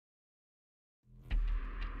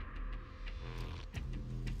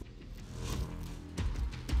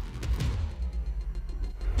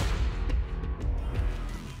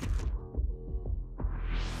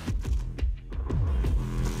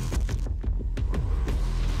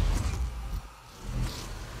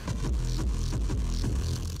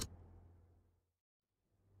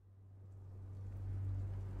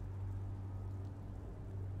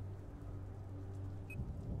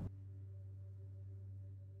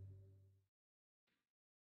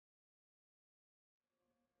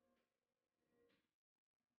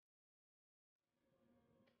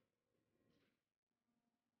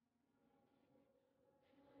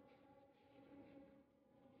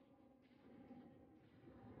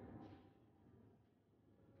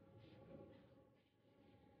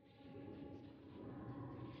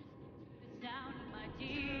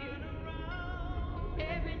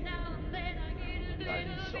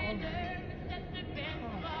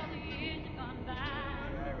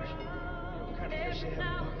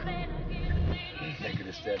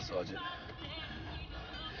that, Sergeant.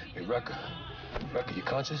 Hey, Rucker, you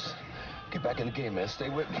conscious? Get back in the game, man. Stay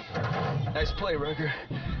with me. Nice play, Rucker.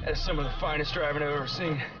 That's some of the finest driving I've ever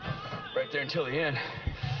seen. Right there until the end.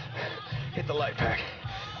 Hit the light pack.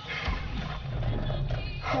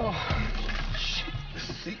 Oh, shit. The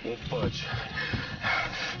seat won't budge.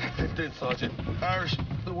 Then, Sergeant. Irish,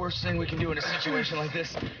 the worst thing we can do in a situation like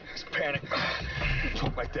this is panic.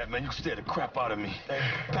 Talk like that, man. You scare the crap out of me. Hey,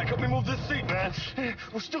 Pack, help me move this seat, man.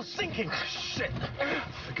 We're still sinking. Shit.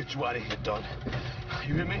 I'll get you out of here, Don.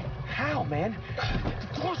 You hear me? How, man?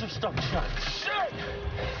 The doors are stuck shut. Shit!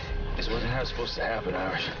 This wasn't how it's supposed to happen,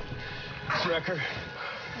 Irish. Rucker,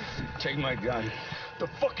 take my gun. The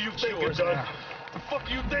fuck are you thinking, Don? The fuck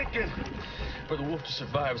are you thinking? For the wolf to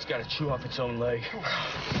survive, it's got to chew off its own leg.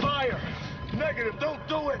 Fire! Negative, don't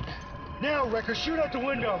do it! Now, Wrecker, shoot out the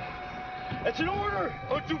window. That's an order!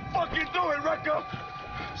 Don't you fucking do it, Wrecker!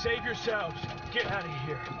 Save yourselves. Get out of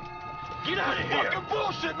here. Get out of here! Fucking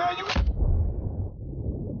bullshit, man! You...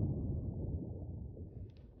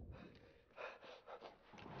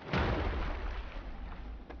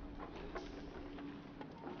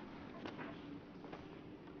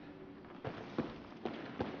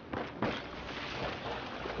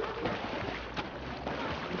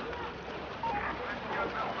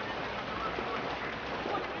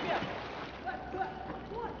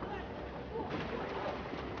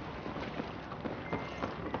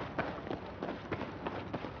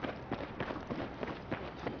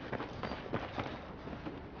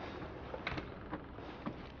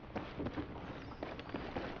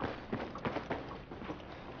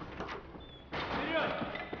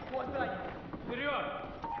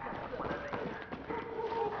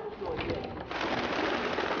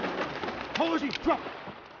 Drop!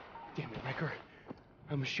 Damn it, Wrecker.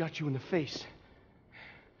 I almost shot you in the face.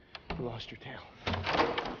 You lost your tail.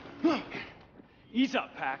 Ease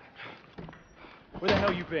up, Pack. Where the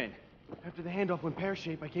hell you been? After the handoff went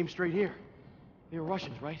pear-shaped, I came straight here. They were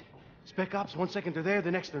Russians, right? Spec ops, 1 second they're there, the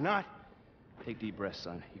next they're not. Take deep breaths,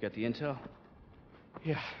 son. You got the intel?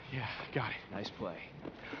 Yeah, got it. Nice play.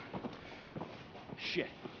 Shit.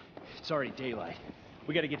 It's already daylight.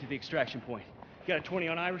 We gotta get to the extraction point. You got a 20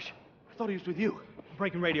 on Irish? I thought he was with you.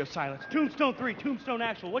 Breaking radio silence. Tombstone 3, Tombstone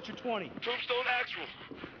Actual. What's your 20? Tombstone Actual.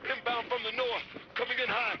 Inbound from the north. Coming in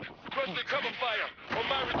hot. Requesting cover fire on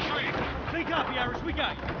my retreat. Same copy, Irish. We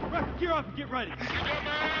got you. Wrecker, gear up and get ready. You got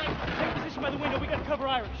man? Take position by the window. We gotta cover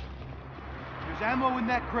Irish. There's ammo in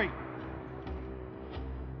that crate.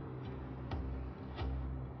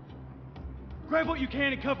 Grab what you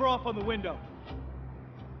can and cover off on the window.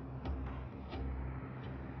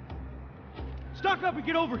 Stock up and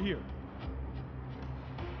get over here.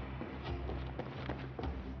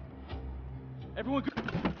 Everyone good?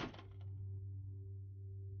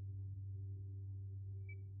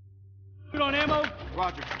 Good on ammo?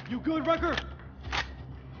 Roger. You good, Rucker?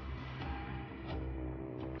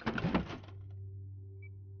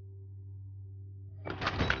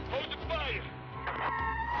 Hold the fire.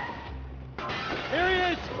 Here he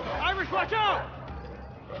is! Irish, watch out!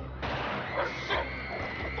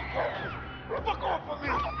 Fuck off of me!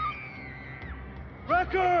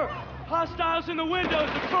 Rucker! Hostiles in the windows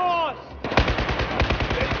across!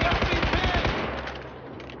 They got me pinned!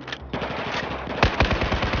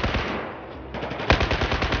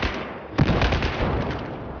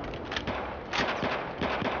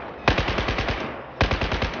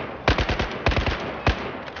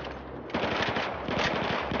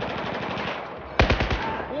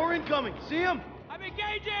 More incoming. See him? I'm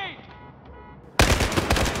engaging!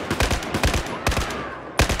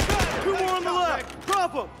 2 more on the left.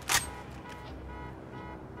 Drop him.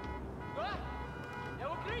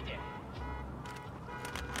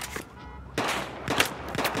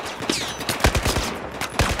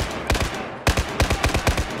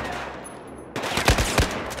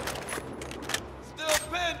 Still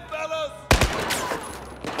pinned, fellas!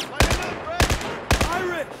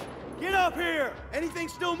 Irish, get up here. Anything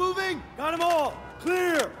still moving? Got them all.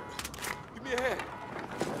 Clear. Give me a hand.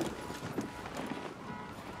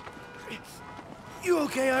 You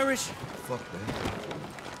okay, Irish? Fuck, man.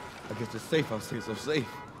 I guess it's safe out here, so safe.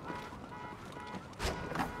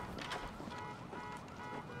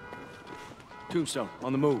 Tombstone,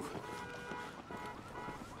 on the move.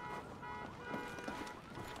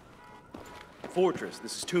 Fortress,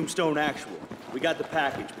 this is Tombstone Actual. We got the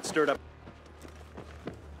package, but stirred up.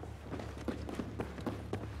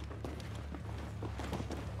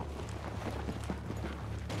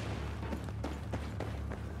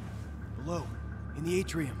 Below, in the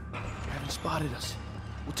atrium. They haven't spotted us.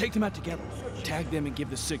 We'll take them out together. Tag them and give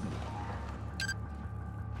the signal.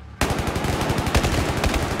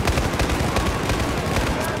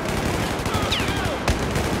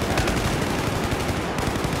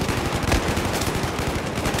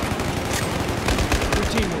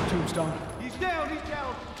 Tombstone. He's down, he's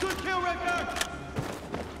down. Good kill, Wrecker!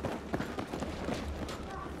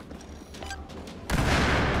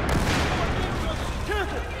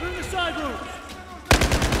 Careful! We're in the side room!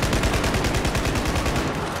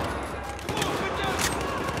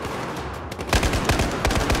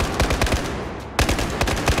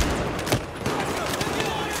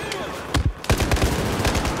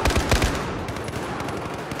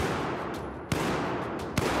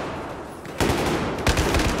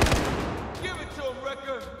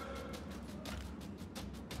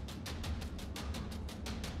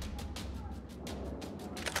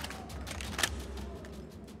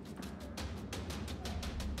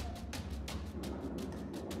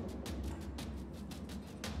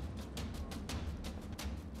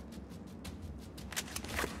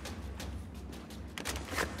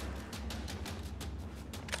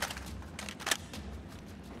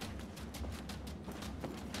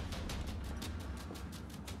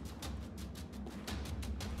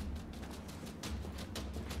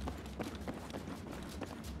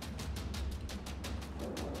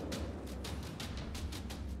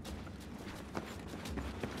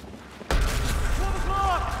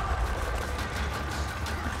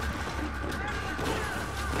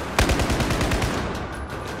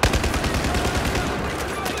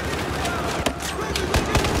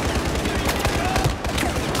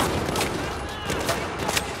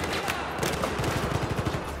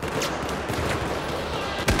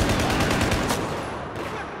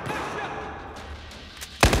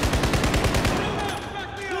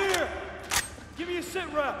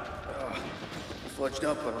 Fudged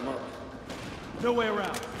up, but I'm up. No way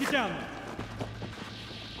around. Get down there.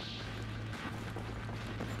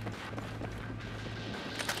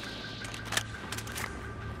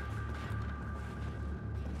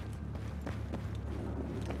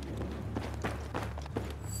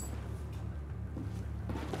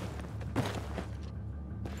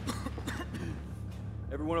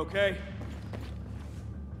 Everyone okay?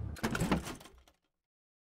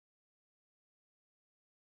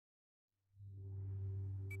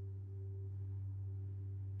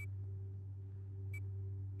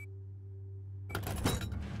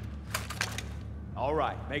 All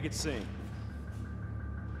right, make it sing.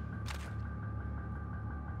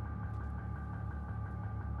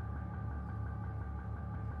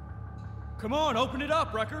 Come on, open it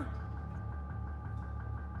up, Wrecker.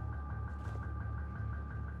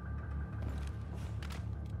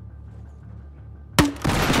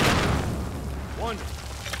 One.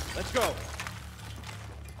 Let's go.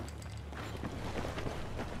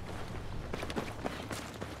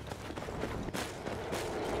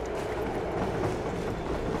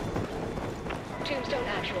 Tombstone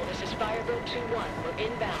Actual, this is Firebird 2-1. We're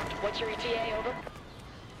inbound. What's your ETA, over?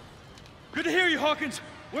 Good to hear you, Hawkins.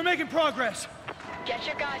 We're making progress. Get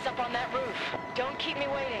your guys up on that roof. Don't keep me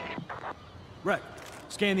waiting. Wreck,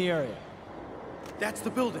 scan the area. That's the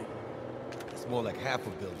building. It's more like half a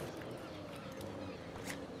building.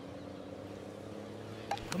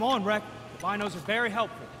 Come on, Wreck. The binos are very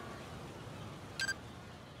helpful.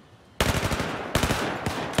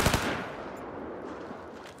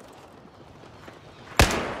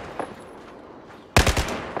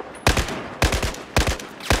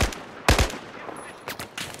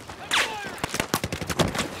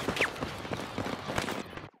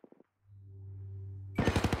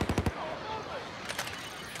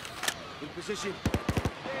 In position.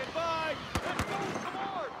 Stand by! Let's go! Come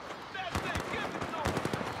on! That's it! Give it to him!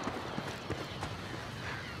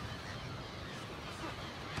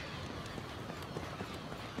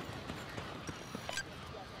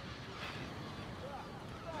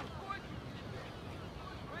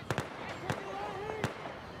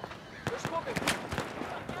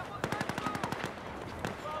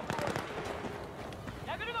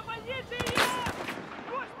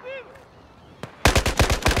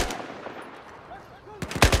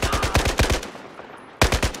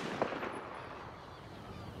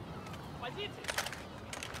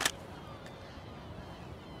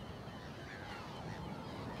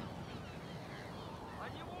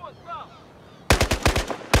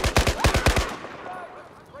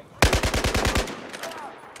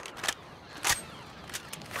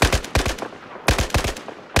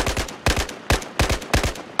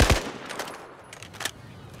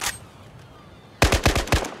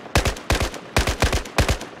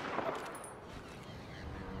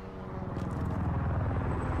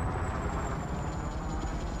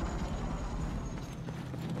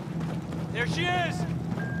 There she is!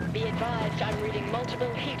 Be advised, I'm reading multiple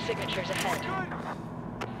heat signatures ahead.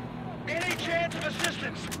 Any chance of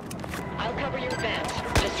assistance? I'll cover your advance.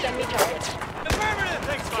 Just send me targets. Affirmative!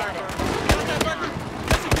 Thanks, Got it. Firebird. Got that, Wrecker?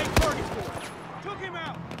 Designate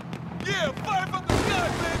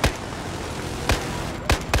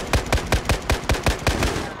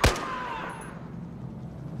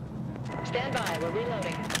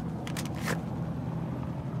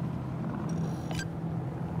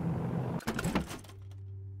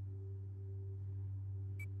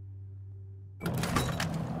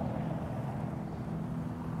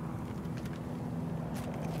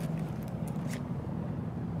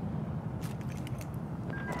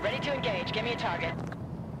Ready to engage. Give me a target.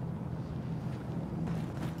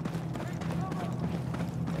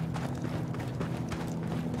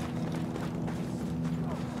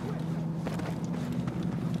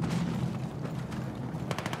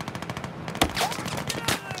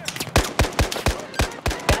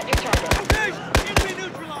 Got your target. Enemy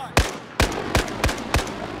neutralized!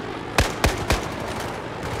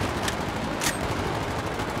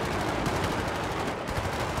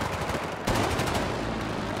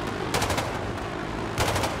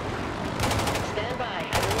 Stand by.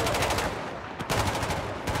 I'm reloading.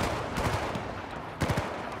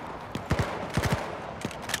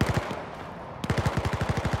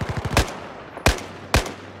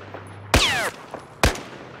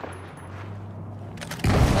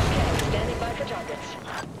 Okay, standing by for targets.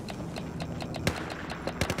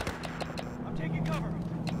 I'm taking cover.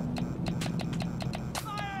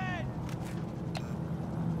 Fire!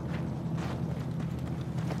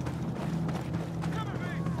 Cover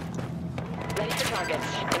me! Ready for targets.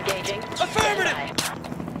 Engaging. Affirmative! Stand by.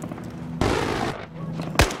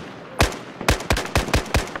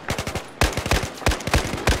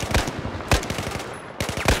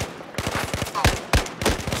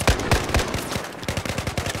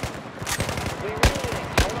 We're reloading.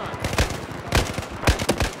 Hold on.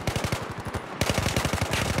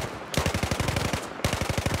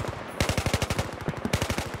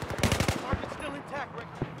 Target's still intact, Rick.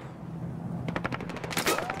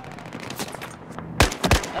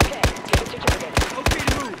 Okay, give us your target. Okay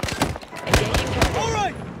to move. Engaging target. All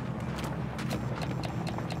right!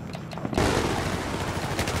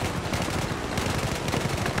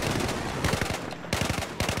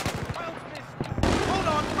 Hold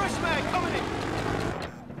on, fresh mag coming in.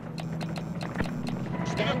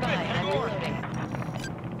 Stand by. I'm reloading.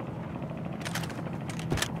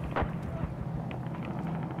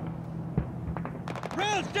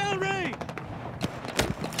 Rounds downrange!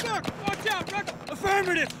 Sir, watch out, Rick!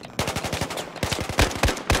 Affirmative!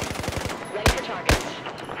 Ready for targets.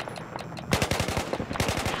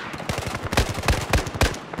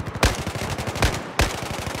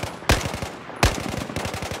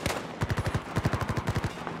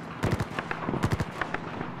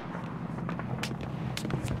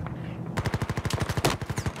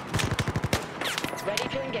 Ready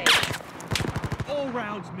to engage. All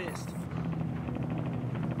rounds missed.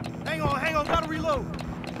 Hang on, gotta reload.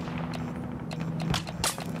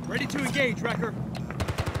 Ready to engage, Wrecker.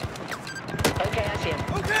 Okay, I see him.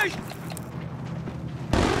 Okay!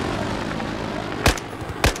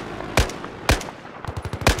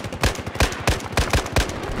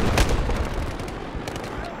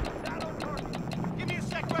 Give me a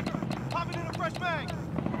sec, Wrecker. Popping in a fresh mag.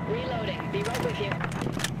 Reloading. Be right with you.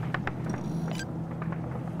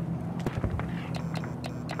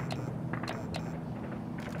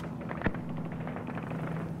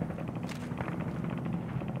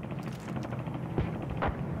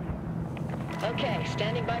 Okay,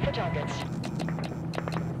 standing by for targets.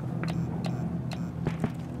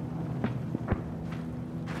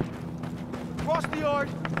 Cross the yard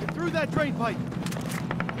and through that drain pipe.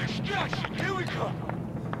 Extraction, here we come.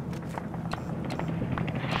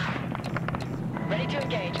 Ready to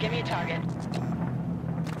engage. Give me a target.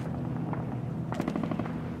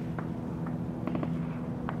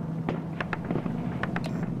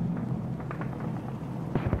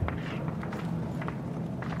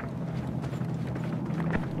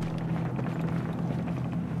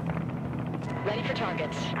 Ready for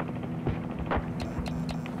targets.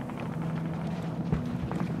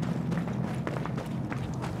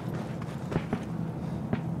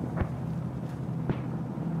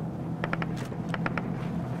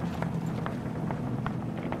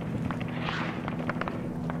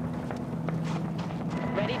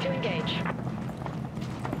 Ready to engage.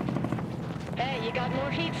 Hey, you got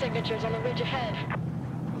more heat signatures on the ridge ahead.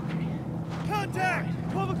 Contact!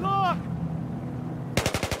 12 o'clock!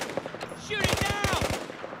 Shooting down!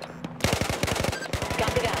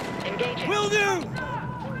 Copy that. Engaging. Will do!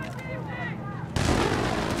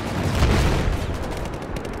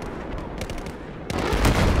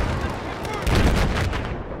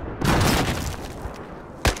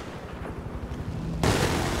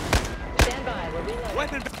 Stand by. We're reloading.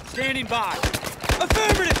 Weapon standing by.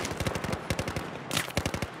 Affirmative!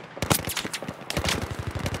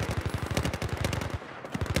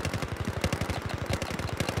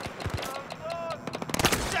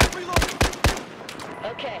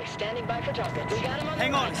 Okay, standing by for targets. We got him on the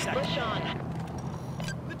Hang on right. a second. Push on.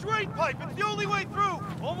 The drain pipe, it's the only way through!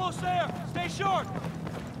 Almost there! Stay short!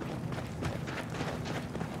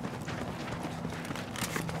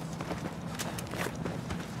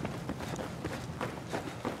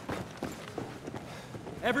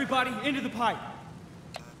 Everybody into the pipe.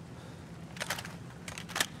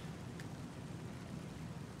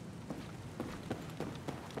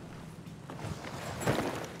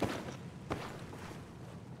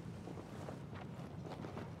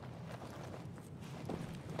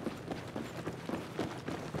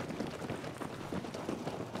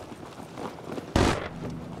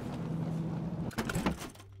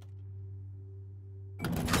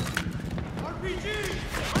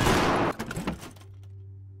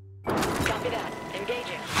 Copy that.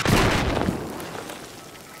 Engaging.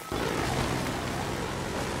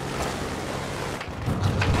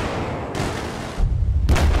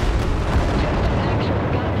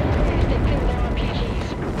 Stick to their RPGs.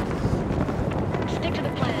 Stick to the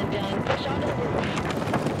plan, Dunn. Push onto the roof.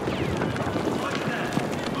 What's that?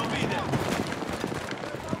 We'll be there.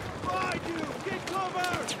 Find you! Get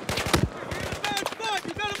cover! You're in a bad spot!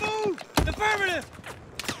 You gotta move! Affirmative!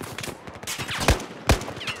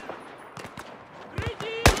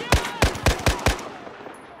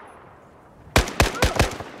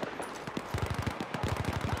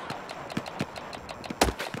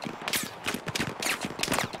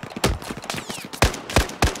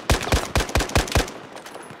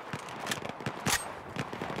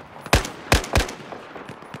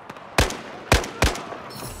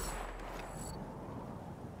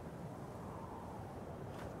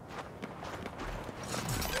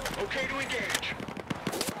 Okay to engage.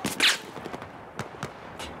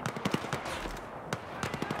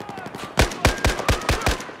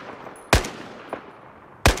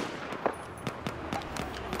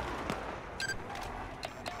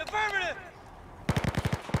 Affirmative!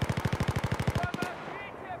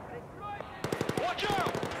 Watch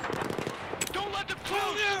out! Don't let them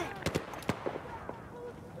close you!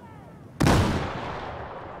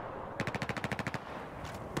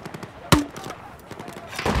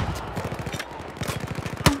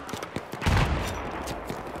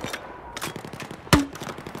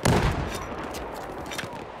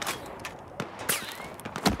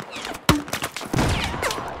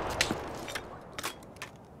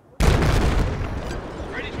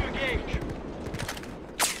 Ready to engage.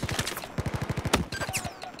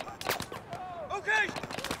 Okay!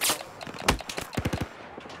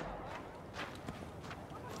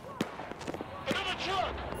 Another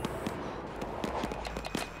truck!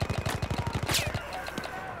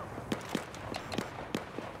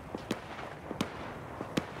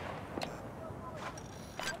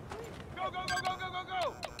 Go, go, go, go, go, go,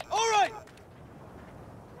 go! All right!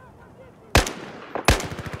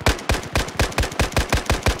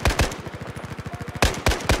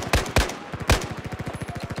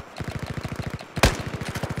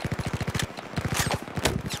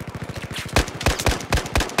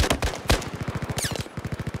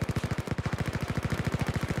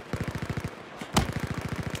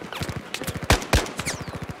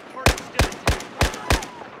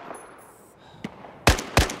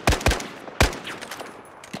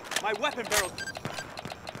 My weapon barrel.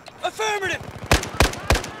 Affirmative!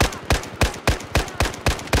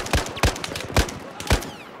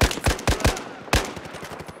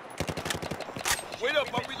 Wait up,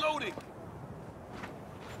 I'm reloading.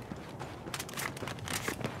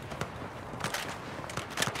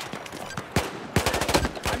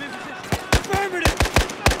 I'm in position. Affirmative!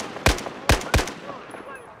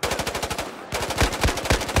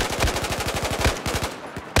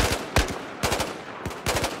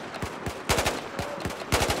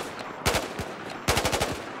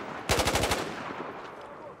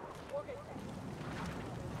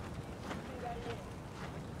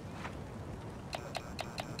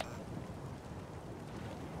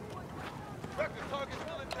 Vector target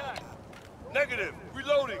still intact. Negative.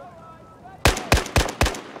 Reloading.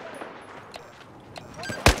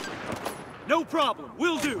 No problem.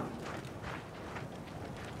 Will do.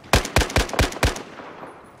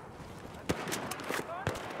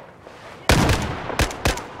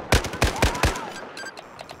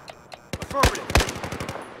 Affirmative.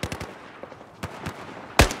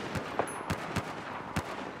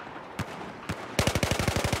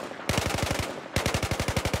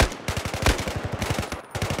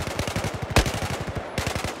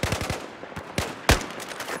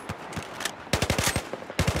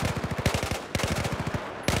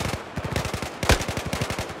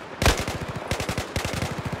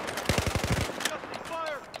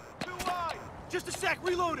 Just a sec,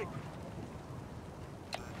 reloading.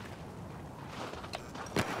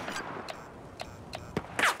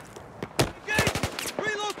 Engage!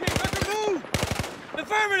 Relocate! Vector, move!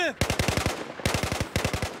 Affirmative!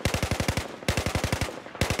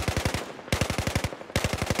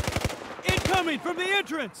 Incoming from the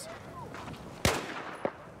entrance!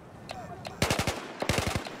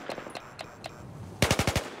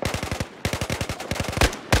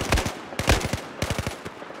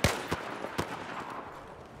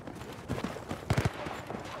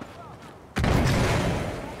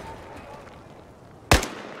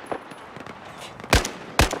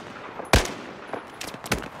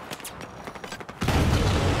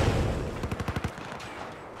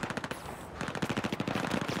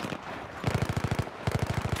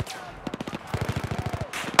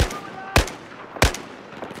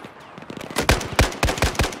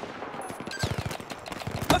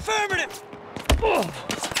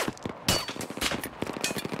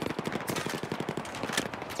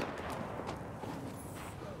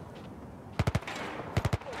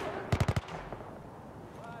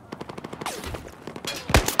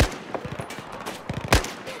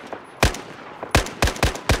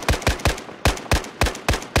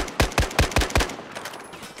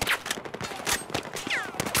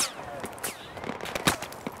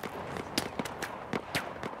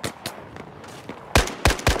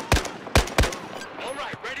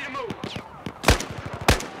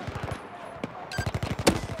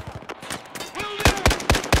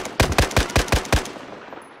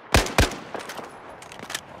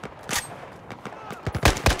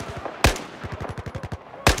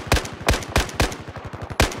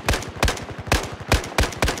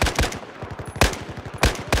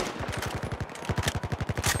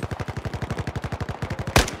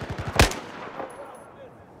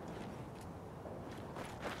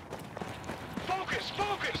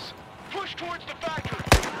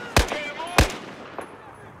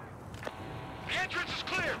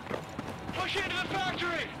 Push into the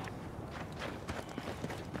factory!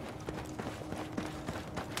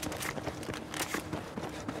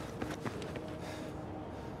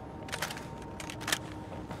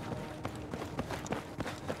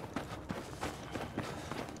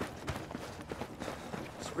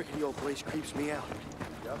 This rickety old place creeps me out.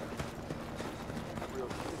 Yep. Real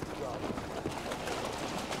job.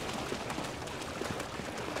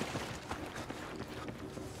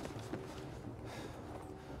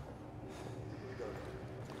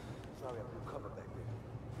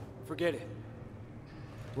 Forget it.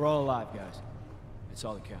 We're all alive, guys. That's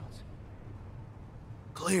all that counts.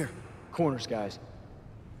 Clear. Corners, guys.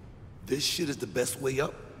 This shit is the best way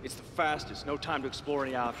up? It's the fastest. No time to explore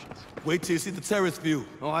any options. Wait till you see the terrace view.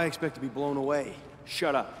 Oh, I expect to be blown away.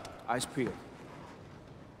 Shut up. Eyes peeled.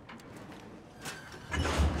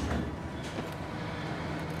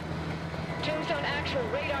 Tombstone actual,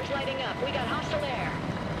 radar's lighting up. We got hostile air.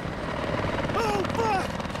 Oh, fuck!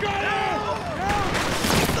 Got him!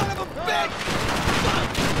 Son of a bitch!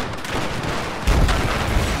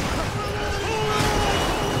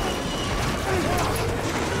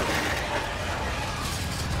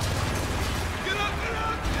 Get up, get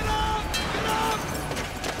up, get up, get up!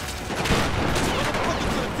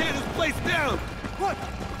 Motherfucker's gonna tear this place down! What?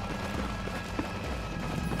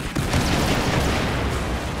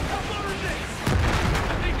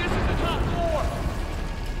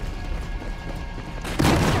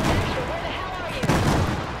 Where the hell are you?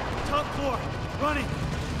 Top floor. Running.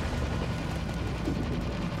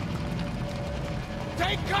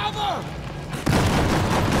 Take cover!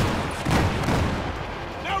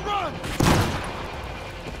 Now run!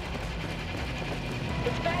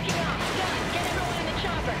 It's backing up. Done. Get everyone in the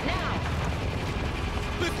chopper, now!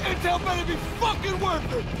 This intel better be fucking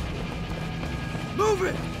worth it! Move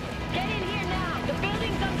it! Get in here now. The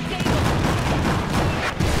building's unstable.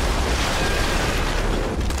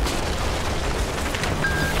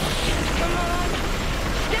 Come on.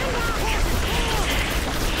 Stand by.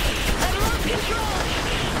 I've lost control.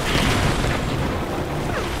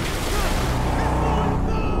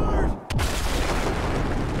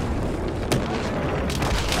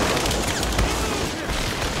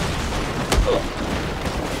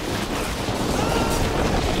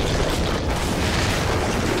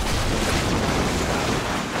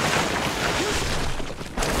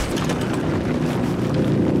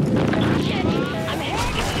 Shit. I'm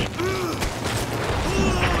hit.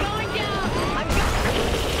 Going down. I'm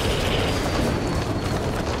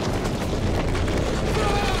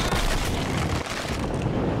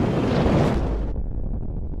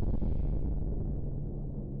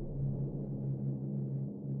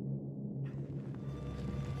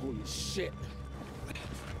Holy shit.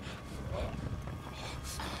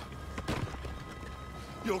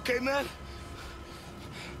 You okay, man?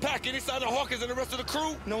 Pack, any sign of Hawkins and the rest of the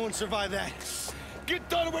crew? No one survived that. Get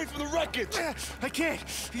done away from the wreckage! I can't.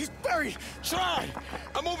 He's buried. Try!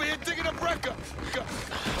 I'm over here digging up Wrecker.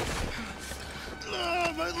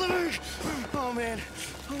 Oh, my leg. Oh, man.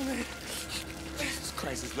 Oh, man. Jesus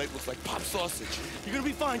Christ, his leg looks like pop sausage. You're gonna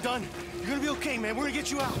be fine, Dunn. You're gonna be okay, man. We're gonna get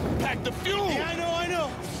you out. Pack the fuel! Yeah, I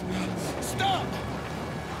know. Stop!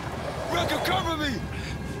 Wrecker, cover me!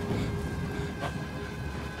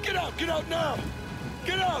 Get out now!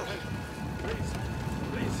 Get out!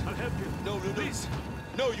 Please, I'll help you. No, please.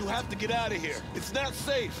 No, you have to get out of here. It's not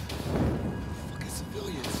safe. Fucking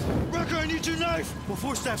civilians. Wrecker, I need your knife. Well,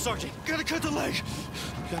 4 Staff Sergeant. Gotta cut the leg.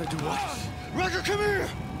 Gotta do what? Wrecker, come here!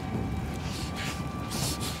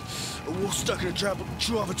 A wolf stuck in a trap will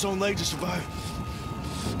chew off its own leg to survive.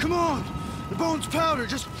 Come on! The bone's powder,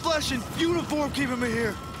 just flesh and uniform keeping me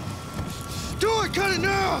here. Do it! Cut it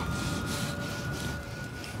now!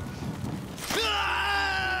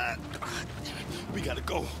 We gotta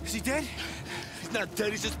go. Is he dead? He's not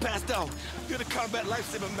dead, he's just passed out. You're the combat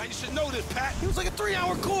lifesaver, man. You should know this, Pat. It was like a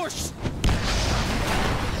 3-hour course.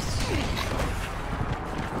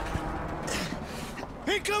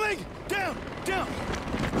 Incoming! Down!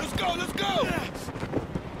 Let's go!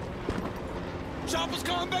 Chopper's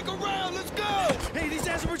coming back around, let's go! Hey, these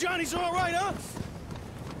Azerbaijanis are all right, huh?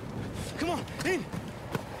 Come on, in.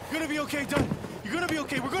 You're gonna be okay, Dunn. You're gonna be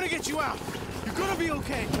okay. We're gonna get you out. You're gonna be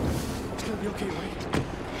okay. It's gonna be okay, right?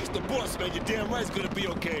 It's the boss, man. You're damn right it's gonna be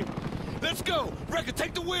okay. Let's go! Wrecker,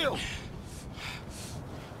 take the wheel!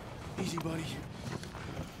 Easy, buddy.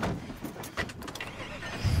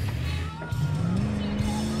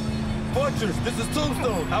 Fortress, this is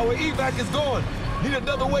Tombstone. Our evac is gone. Need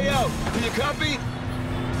another way out. Do you copy?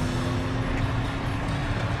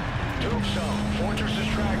 Tombstone, Fortress is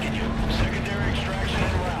tracking you. Secondary extraction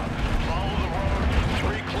en route. Follow the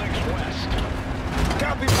road 3 clicks west.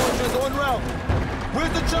 Copy, Fortress. China's en route.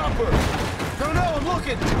 Where's the chopper? Don't know, I'm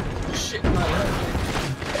looking. Shit in my leg.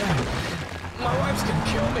 My wife's gonna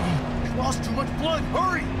kill me. You lost too much blood.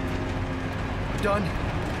 Hurry! Done.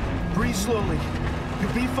 Breathe slowly.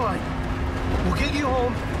 You'll be fine. We'll get you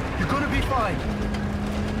home. You're gonna be fine.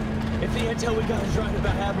 If the intel we got is right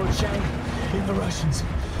about Admiral Chang and the Russians,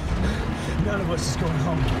 none of us is going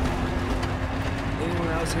home. Anyone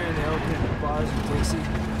else here in the elevator bars with Casey?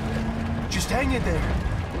 Just hang in there.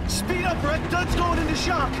 Speed up, Brett. Dunn's going into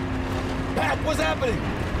shock. Pat, what's happening?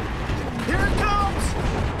 Here it comes!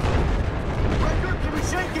 Record, can we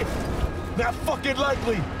shake it? Not fucking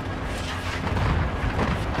likely.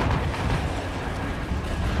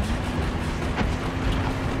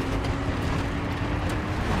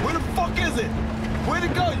 Where the fuck is it? Where'd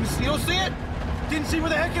it go? You don't see it? Didn't see where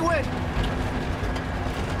the heck it went.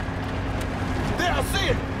 There, I see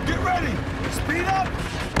it. Get ready. Speed up!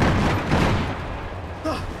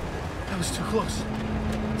 Oh, that was too close.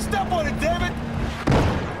 Step on it, damn it.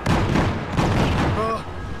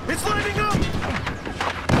 It's lining up!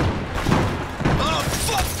 Oh,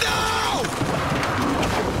 fuck no!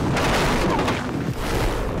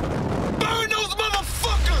 Burn those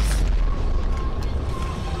motherfuckers!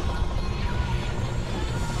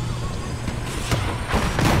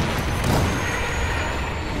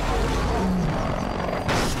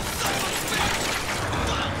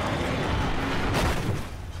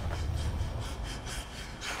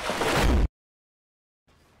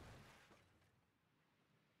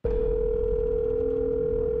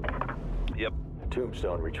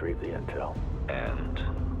 Tombstone retrieved the intel.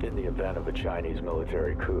 And in the event of a Chinese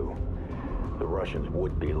military coup, the Russians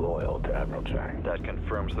would be loyal to Admiral Chang. That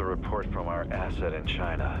confirms the report from our asset in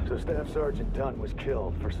China. So Staff Sergeant Dunn was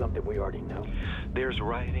killed for something we already knew? There's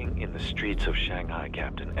rioting in the streets of Shanghai,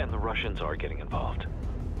 Captain, and the Russians are getting involved.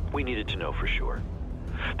 We needed to know for sure.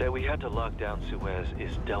 That we had to lock down Suez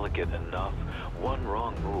is delicate enough. One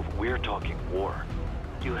wrong move, we're talking war.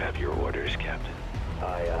 You have your orders, Captain.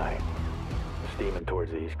 Aye, aye. Steaming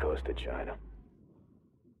towards the east coast of China.